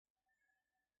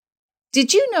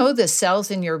Did you know the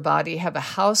cells in your body have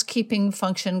a housekeeping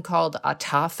function called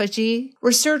autophagy?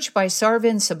 Research by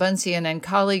Sarvin Sabuncian and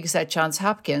colleagues at Johns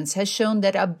Hopkins has shown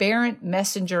that aberrant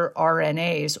messenger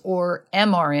RNAs, or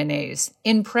mRNAs,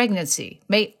 in pregnancy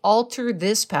may alter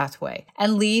this pathway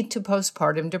and lead to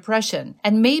postpartum depression,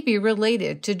 and may be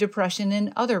related to depression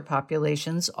in other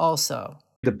populations also.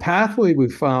 The pathway we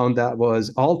found that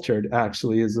was altered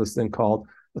actually is this thing called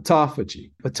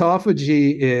autophagy.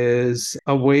 Autophagy is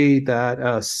a way that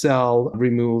a cell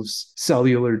removes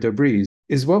cellular debris.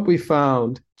 Is what we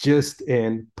found just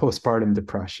in postpartum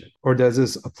depression? Or does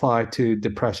this apply to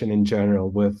depression in general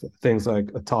with things like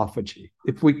autophagy?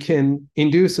 If we can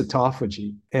induce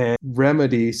autophagy and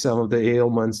remedy some of the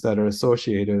ailments that are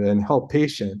associated and help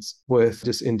patients with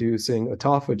just inducing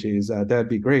autophagies, that'd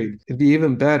be great. It'd be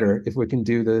even better if we can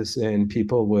do this in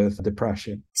people with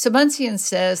depression. Sabuncian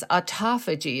says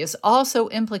autophagy is also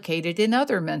implicated in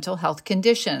other mental health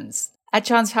conditions. At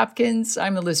Johns Hopkins,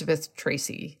 I'm Elizabeth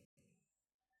Tracey.